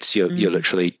Uber Eats. You're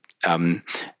literally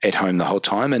at home the whole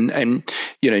time, and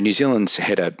New Zealand's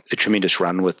had a tremendous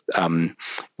run with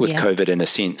COVID in a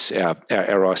sense.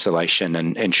 Our isolation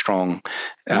and strong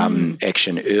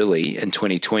action early in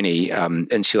 2020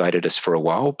 insulated us for a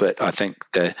while, but I think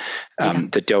the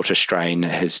Delta strain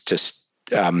has just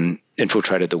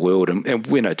infiltrated the world, and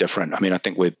we're no different. I mean, I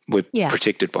think we're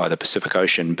protected by the Pacific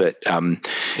Ocean, but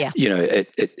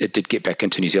it did get back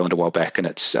into New Zealand a while back, and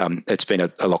it's been a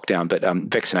lockdown. But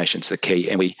vaccination's the key,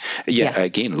 and we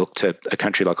again look to a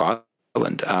country like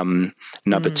Ireland,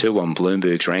 number 2 on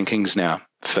Bloomberg's rankings now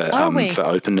for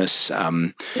openness.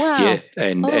 And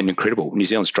incredible. New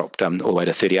Zealand's dropped all the way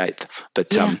to 38th, but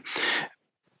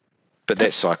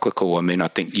that's cyclical. I mean, I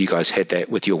think you guys had that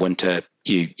with your winter.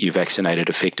 You vaccinated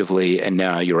effectively, and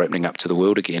now you're opening up to the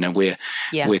world again. And we're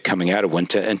coming out of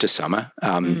winter into summer,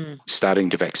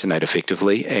 starting to vaccinate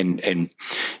effectively, and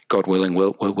God willing,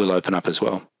 we'll open up as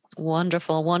well.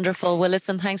 Wonderful. Well,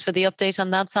 listen, thanks for the update on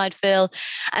that side, Phil.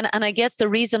 And I guess the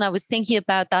reason I was thinking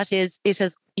about that is it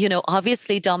has,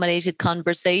 obviously dominated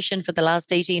conversation for the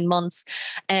last 18 months,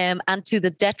 and to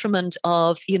the detriment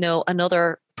of,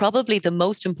 another probably the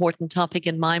most important topic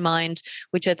in my mind,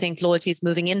 which I think loyalty is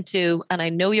moving into, and I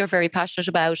know you're very passionate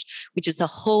about, which is the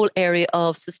whole area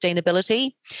of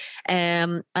sustainability.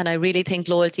 And I really think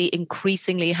loyalty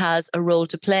increasingly has a role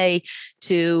to play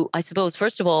to, I suppose,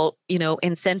 first of all,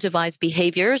 incentivize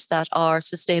behaviors that are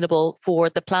sustainable for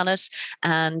the planet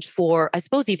and for, I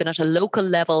suppose, even at a local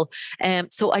level.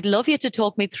 So I'd love you to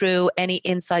talk me through any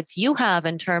insights you have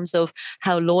in terms of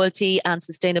how loyalty and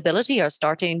sustainability are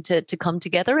starting to come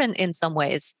together in some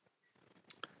ways.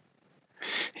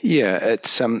 Yeah,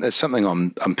 it's something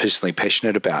I'm personally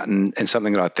passionate about, and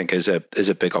something that I think is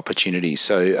a big opportunity.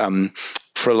 So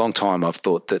for a long time, I've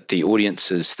thought that the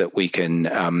audiences that we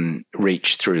can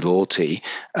reach through loyalty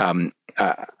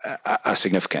are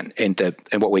significant, and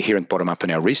what we're hearing bottom up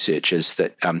in our research is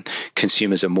that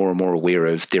consumers are more and more aware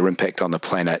of their impact on the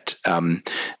planet,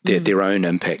 their own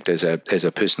impact as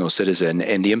a personal citizen,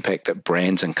 and the impact that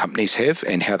brands and companies have,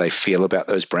 and how they feel about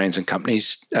those brands and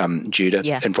companies due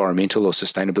to environmental or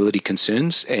sustainability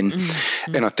concerns. And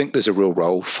I think there's a real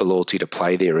role for loyalty to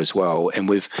play there as well. And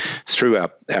we've, through our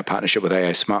partnership with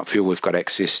AA Smart Fuel, we've got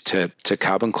access to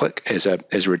Carbon Click as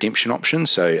a redemption option,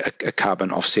 so a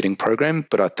carbon offsetting program.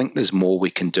 But I think there's more we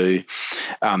can do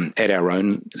at our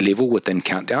own level within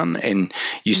Countdown, and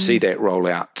you see that roll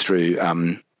out through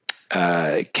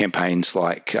campaigns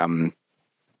like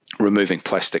removing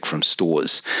plastic from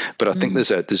stores. But I think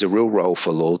there's a real role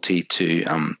for loyalty to,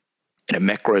 at a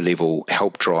macro level,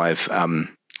 help drive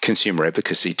consumer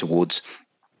advocacy towards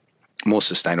more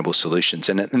sustainable solutions,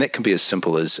 and that can be as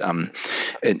simple as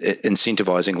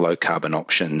incentivizing low carbon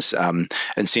options,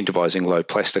 incentivizing low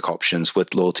plastic options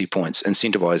with loyalty points,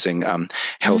 incentivizing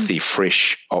healthy,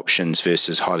 fresh options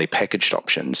versus highly packaged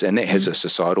options, and that has a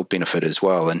societal benefit as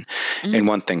well. And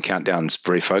one thing Countdown's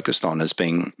very focused on is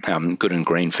being good and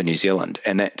green for New Zealand,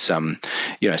 and that's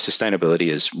sustainability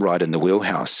is right in the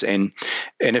wheelhouse. And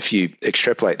if you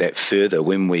extrapolate that further,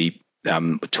 when we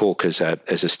talk as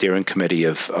a steering committee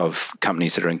of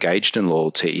companies that are engaged in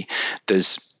loyalty,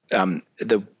 there's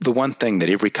the one thing that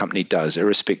every company does,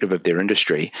 irrespective of their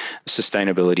industry,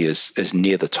 sustainability is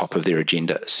near the top of their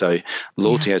agenda. So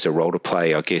loyalty has a role to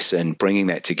play, I guess, in bringing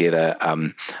that together,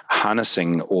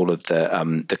 harnessing all of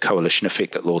the coalition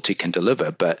effect that loyalty can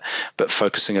deliver, but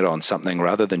focusing it on something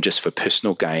rather than just for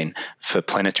personal gain, for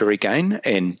planetary gain.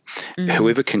 And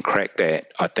whoever can crack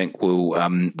that, I think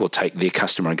will take their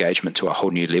customer engagement to a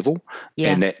whole new level.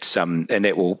 And that's and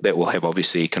that will have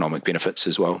obviously economic benefits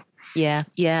as well. Yeah.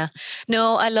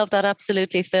 No, I love that.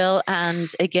 Absolutely, Phil. And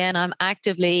again, I'm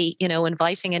actively,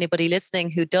 inviting anybody listening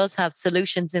who does have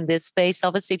solutions in this space,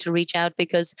 obviously, to reach out,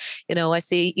 because, I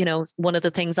see, one of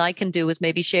the things I can do is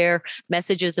maybe share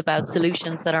messages about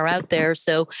solutions that are out there.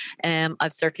 So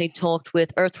I've certainly talked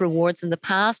with Earth Rewards in the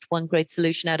past, one great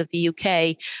solution out of the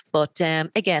UK. But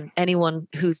again, anyone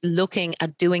who's looking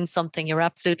at doing something, you're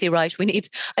absolutely right.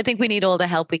 I think we need all the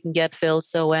help we can get, Phil.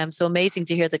 So amazing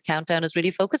to hear that Countdown is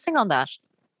really focusing on that.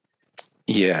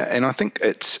 Yeah, and I think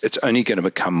it's only going to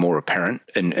become more apparent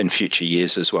in future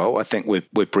years as well. I think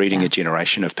we're breeding a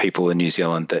generation of people in New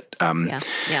Zealand that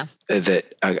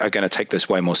that are going to take this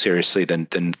way more seriously than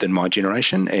my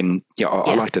generation. And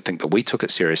I like to think that we took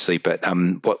it seriously, but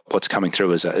what's coming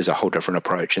through is a whole different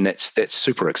approach, and that's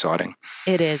super exciting.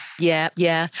 It is, yeah,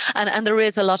 and there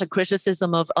is a lot of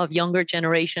criticism of younger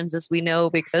generations, as we know,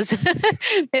 because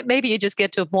maybe you just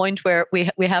get to a point where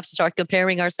we have to start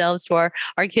comparing ourselves to our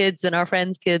kids and our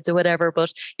friends' kids or whatever.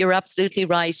 But you're absolutely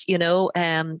right.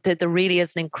 That there really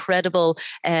is an incredible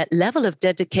level of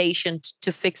dedication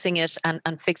to fixing it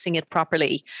and fixing it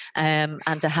properly,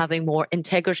 and to having more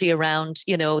integrity around,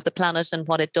 the planet and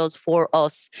what it does for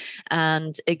us.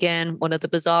 And again, one of the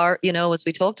bizarre, as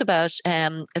we talked about,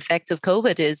 effects of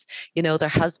COVID is, there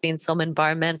has been some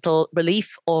environmental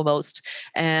relief almost,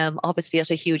 obviously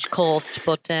at a huge cost,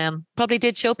 but probably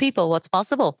did show people what's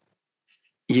possible.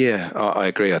 Yeah, I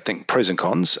agree. I think pros and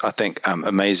cons. I think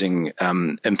amazing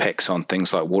impacts on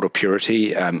things like water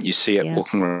purity. You see it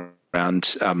walking around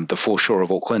the foreshore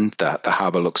of Auckland. The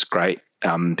harbour looks great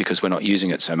because we're not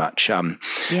using it so much.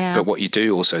 But what you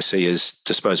do also see is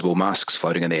disposable masks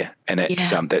floating in there, and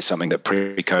that's something that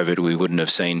pre-COVID we wouldn't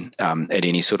have seen at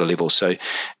any sort of level. So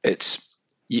it's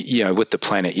with the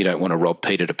planet, you don't want to rob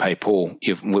Peter to pay Paul.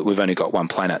 We've only got one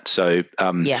planet, so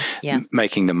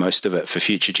making the most of it for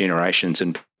future generations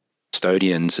and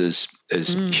custodians is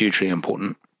hugely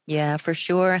important. Yeah, for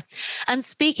sure. And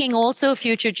speaking also of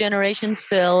future generations,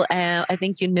 Phil, I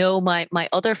think my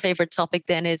other favorite topic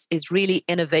then is really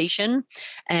innovation,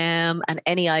 and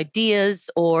any ideas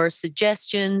or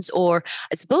suggestions, or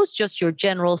I suppose just your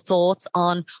general thoughts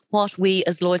on what we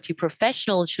as loyalty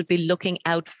professionals should be looking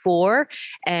out for,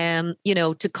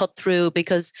 to cut through.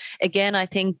 Because again, I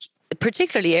think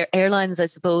particularly airlines, I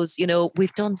suppose,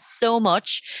 we've done so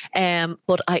much,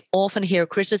 but I often hear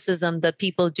criticism that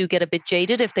people do get a bit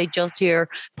jaded if they just hear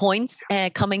points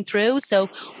coming through. So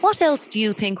what else do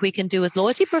you think we can do as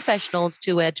loyalty professionals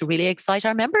to really excite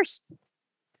our members?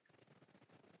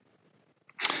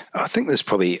 I think there's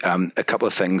probably a couple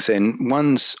of things, and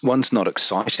one's not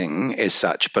exciting as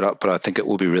such, but I think it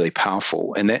will be really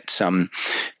powerful, and that's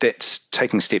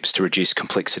taking steps to reduce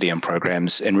complexity in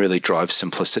programs and really drive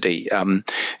simplicity.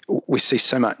 We see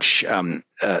so much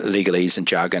legalese and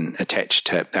jargon attached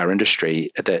to our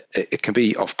industry that it can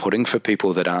be off-putting for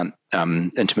people that aren't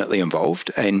intimately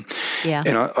involved, and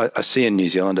I see in New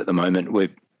Zealand at the moment we're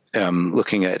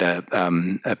looking at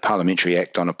a parliamentary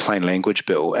act on a plain language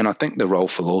bill, and I think the role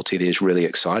for loyalty there is really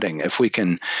exciting. If we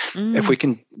can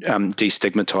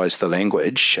destigmatize the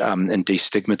language and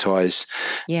destigmatize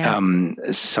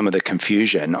some of the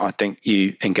confusion, I think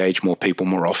you engage more people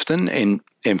more often. And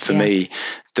for me,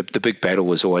 the big battle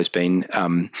has always been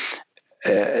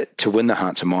to win the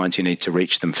hearts and minds, you need to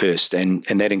reach them first, and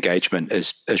that engagement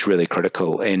is really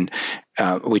critical. And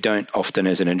we don't often,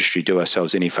 as an industry, do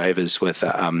ourselves any favors with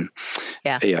buy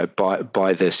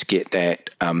this, get that,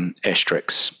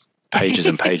 asterisks, pages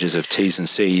and pages of T's and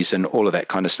C's and all of that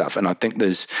kind of stuff. And I think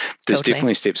there's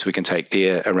definitely steps we can take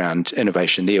there around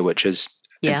innovation there, which is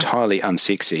entirely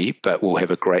unsexy, but will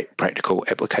have a great practical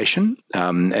application.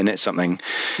 And that's something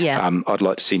I'd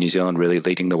like to see New Zealand really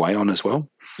leading the way on as well.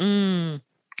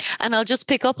 And I'll just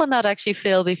pick up on that actually,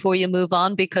 Phil, before you move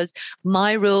on, because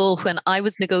my role when I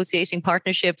was negotiating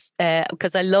partnerships,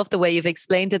 because I love the way you've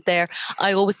explained it there,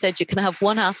 I always said you can have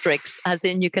one asterisk, as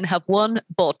in you can have one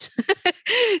but.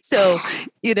 So,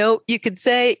 you could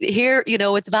say here,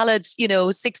 it's valid,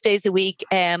 6 days a week,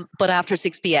 but after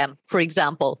 6 p.m., for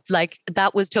example, like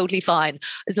that was totally fine.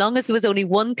 As long as there was only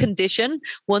one condition,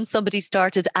 once somebody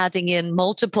started adding in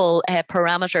multiple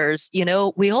parameters,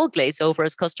 we all glaze over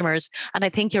as customers. And I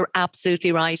think you're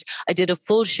absolutely right. I did a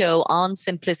full show on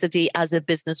simplicity as a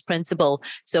business principle.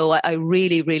 So I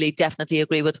really, really definitely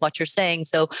agree with what you're saying.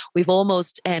 So we've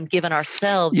almost given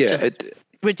ourselves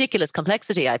ridiculous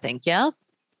complexity, I think. Yeah.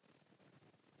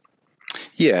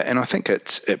 Yeah, and I think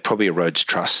it probably erodes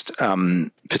trust,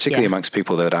 particularly amongst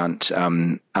people that aren't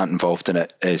involved in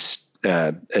it as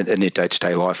in their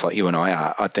day-to-day life like you and I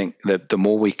are. I think that the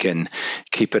more we can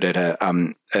keep it at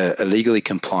a legally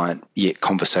compliant yet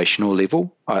conversational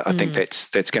level, I think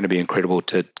that's going to be incredible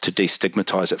to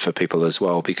destigmatize it for people as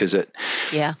well, because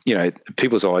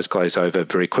people's eyes glaze over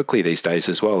very quickly these days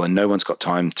as well, and no one's got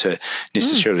time to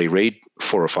necessarily read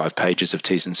 4 or 5 pages of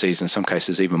T's and C's, in some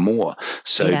cases even more.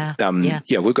 So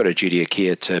we've got a duty of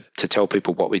care to tell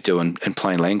people what we do in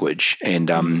plain language and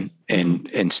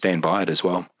stand by it as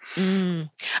well. And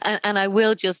I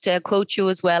will just quote you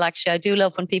as well. Actually, I do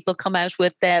love when people come out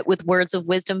with words of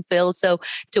wisdom, Phil. So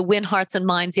to win hearts and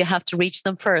minds, you have to reach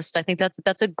them first. I think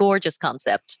that's a gorgeous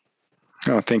concept.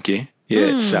 Oh, thank you.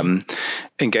 Yeah, it's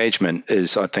engagement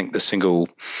is, I think, the single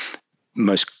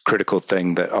most critical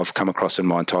thing that I've come across in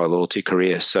my entire loyalty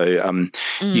career. So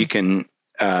you can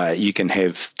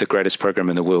have the greatest program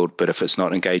in the world, but if it's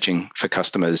not engaging for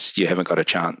customers, you haven't got a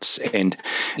chance. And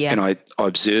I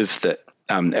observe that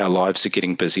our lives are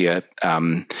getting busier.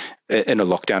 In a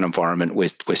lockdown environment,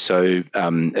 we're so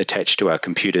attached to our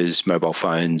computers, mobile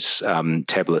phones,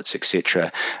 tablets,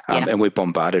 etc., and we're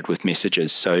bombarded with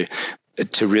messages. So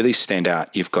to really stand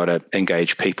out, you've got to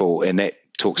engage people, and that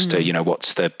talks to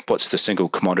what's the single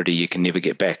commodity you can never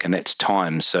get back, and that's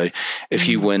time. So if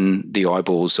you win the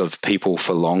eyeballs of people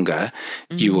for longer,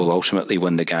 you will ultimately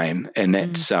win the game, and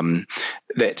that's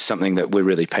something that we're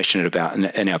really passionate about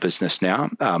in our business now.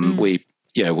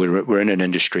 We're in an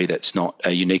industry that's not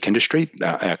a unique industry.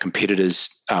 Our competitors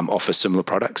offer similar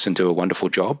products and do a wonderful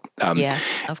job.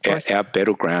 Of course. Our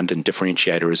battleground and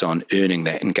differentiator is on earning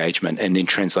that engagement and then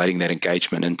translating that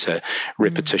engagement into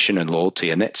repetition and loyalty.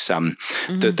 And that's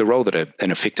the role that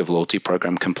an effective loyalty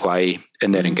program can play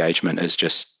in that engagement is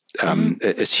just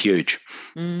it's huge.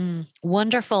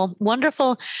 Wonderful.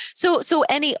 So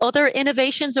any other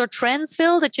innovations or trends,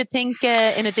 Phil, that you think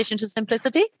in addition to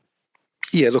simplicity?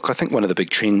 Yeah, look, I think one of the big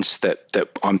trends that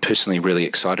I'm personally really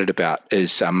excited about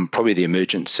is probably the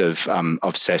emergence of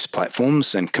SaaS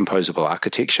platforms and composable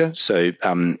architecture. So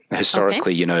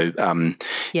historically,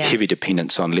 heavy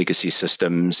dependence on legacy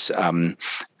systems,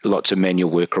 lots of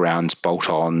manual workarounds,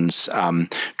 bolt-ons,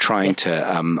 trying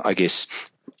to,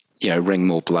 wring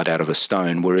more blood out of a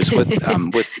stone. Whereas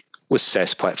with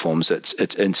SaaS platforms,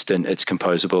 it's instant, it's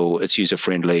composable, it's user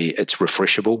friendly, it's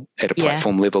refreshable at a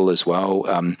platform level as well.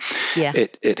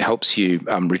 It helps you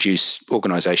reduce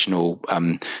organizational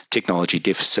technology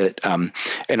deficit, and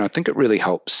I think it really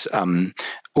helps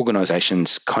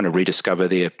organizations kind of rediscover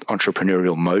their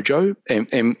entrepreneurial mojo.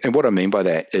 And what I mean by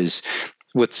that is,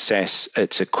 with SaaS,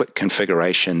 it's a quick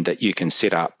configuration that you can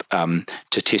set up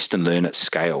to test and learn at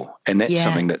scale, and that's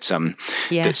something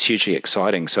that's hugely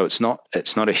exciting. So it's not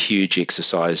a huge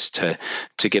exercise to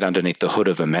get underneath the hood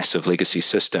of a massive legacy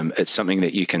system. It's something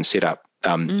that you can set up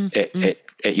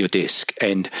at your desk,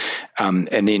 and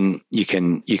then you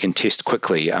can test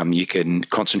quickly. You can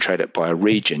concentrate it by a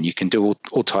region. You can do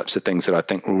all types of things that I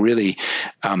think really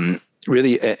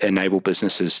enable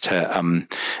businesses to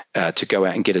go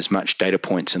out and get as much data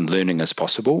points and learning as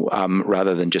possible,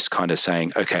 rather than just kind of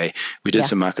saying, okay, we did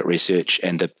some market research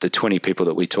and the 20 people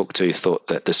that we talked to thought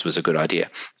that this was a good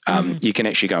idea. You can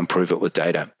actually go and prove it with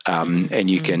data, and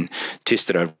you can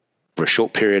test it over a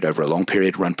short period, over a long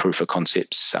period, run proof of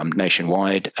concepts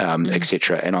nationwide,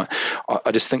 etc. And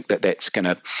I just think that that's going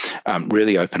to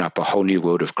really open up a whole new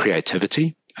world of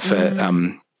creativity for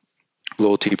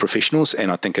loyalty professionals,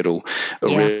 and I think it'll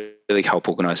really help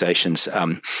organizations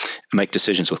make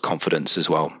decisions with confidence as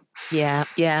well. Yeah.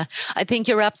 I think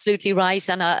you're absolutely right,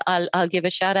 and I'll give a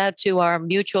shout out to our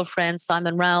mutual friend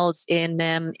Simon Rowles in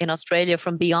Australia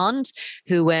from Beyond,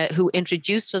 who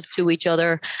introduced us to each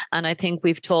other. And I think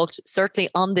we've talked certainly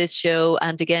on this show,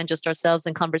 and again just ourselves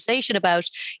in conversation about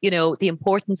the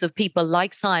importance of people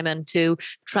like Simon to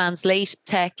translate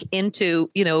tech into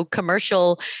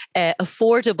commercial,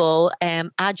 affordable,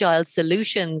 agile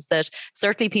solutions that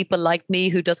certainly people like me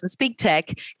who doesn't speak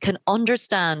tech can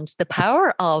understand the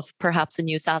power of perhaps a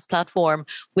new SaaS platform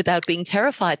without being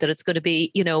terrified that it's going to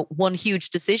be, one huge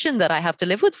decision that I have to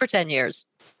live with for 10 years.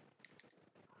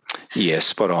 Yeah,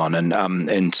 spot on.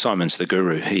 And Simon's the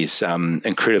guru. He's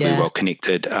incredibly well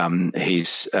connected.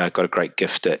 He's got a great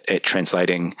gift at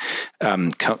translating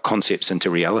concepts into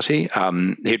reality.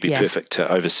 He'd be perfect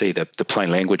to oversee the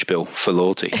plain language bill for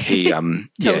loyalty. He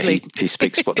he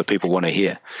speaks what the people want to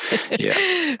hear.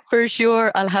 Yeah, for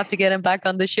sure. I'll have to get him back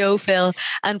on the show, Phil.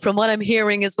 And from what I'm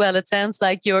hearing as well, it sounds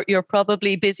like you're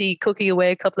probably busy cooking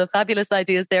away a couple of fabulous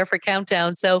ideas there for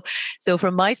Countdown. So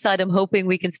from my side, I'm hoping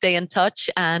we can stay in touch,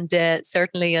 and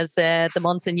certainly as the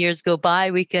months and years go by,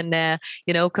 we can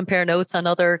compare notes on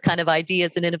other kind of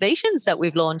ideas and innovations that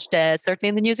we've launched, certainly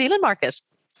in the New Zealand market.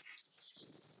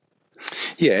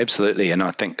 Yeah, absolutely. And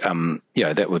I think,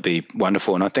 that would be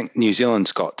wonderful. And I think New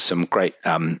Zealand's got some great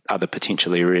other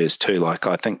potential areas too. Like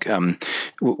I think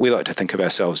we like to think of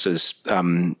ourselves as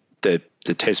the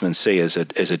Tasman Sea as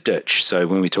a ditch. So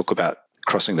when we talk about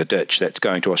crossing the ditch, that's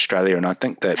going to Australia. And I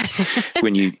think that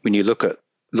when you look at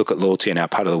loyalty in our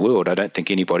part of the world, I don't think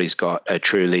anybody's got a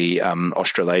truly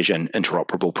Australasian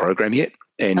interoperable program yet.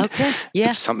 And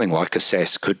it's something like a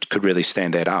SaaS could really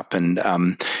stand that up. And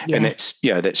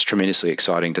that's tremendously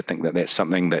exciting to think that that's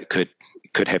something that could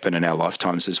happen in our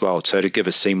lifetimes as well. So to give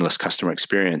a seamless customer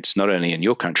experience, not only in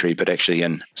your country, but actually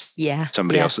in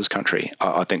somebody else's country,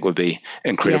 I think would be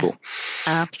incredible.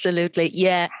 Yeah, absolutely.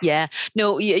 Yeah.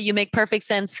 No, you make perfect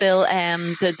sense, Phil.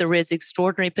 That there is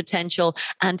extraordinary potential.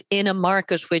 And in a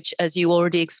market which, as you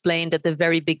already explained at the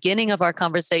very beginning of our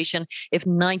conversation, if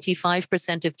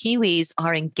 95% of Kiwis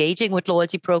are engaging with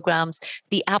loyalty programs,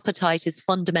 the appetite is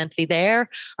fundamentally there.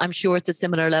 I'm sure it's a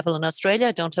similar level in Australia.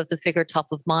 I don't have the figure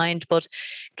top of mind, but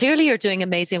clearly you're doing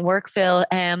amazing work, Phil.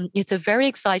 It's a very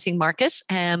exciting market.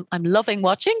 I'm loving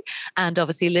watching and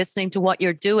obviously listening to what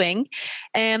you're doing.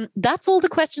 That's all the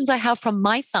questions I have from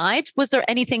my side. Was there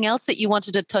anything else that you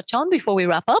wanted to touch on before we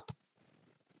wrap up?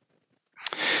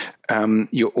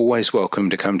 You're always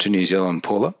welcome to come to New Zealand,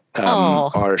 Paula.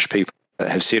 Irish people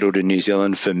have settled in New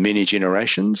Zealand for many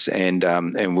generations, and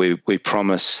we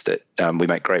promise that we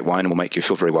make great wine and we'll make you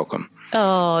feel very welcome.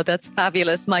 Oh, that's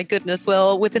fabulous. My goodness.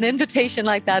 Well, with an invitation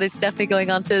like that, it's definitely going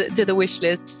on to the wish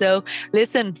list. So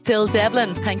listen, Phil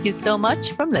Devlin, thank you so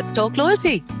much from Let's Talk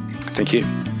Loyalty. Thank you.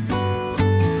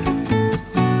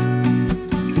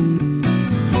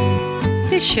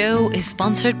 This show is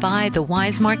sponsored by The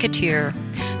Wise Marketeer,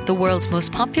 the world's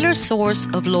most popular source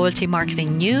of loyalty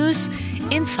marketing news,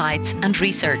 insights, and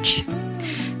research.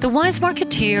 The Wise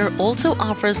Marketeer also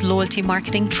offers loyalty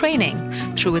marketing training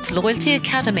through its Loyalty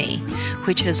Academy,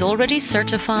 which has already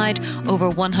certified over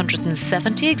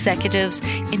 170 executives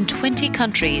in 20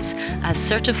 countries as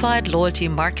certified loyalty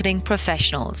marketing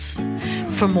professionals.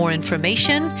 For more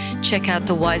information, check out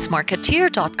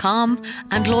thewisemarketeer.com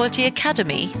and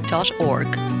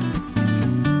loyaltyacademy.org.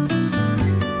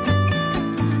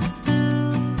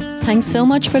 Thanks so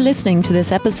much for listening to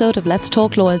this episode of Let's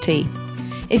Talk Loyalty.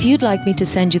 If you'd like me to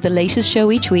send you the latest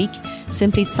show each week,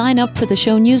 simply sign up for the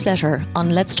show newsletter on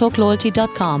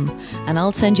letstalkloyalty.com and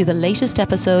I'll send you the latest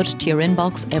episode to your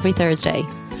inbox every Thursday.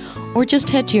 Or just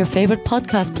head to your favourite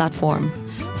podcast platform.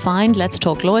 Find Let's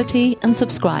Talk Loyalty and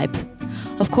subscribe.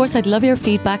 Of course, I'd love your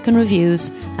feedback and reviews,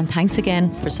 and thanks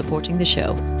again for supporting the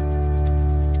show.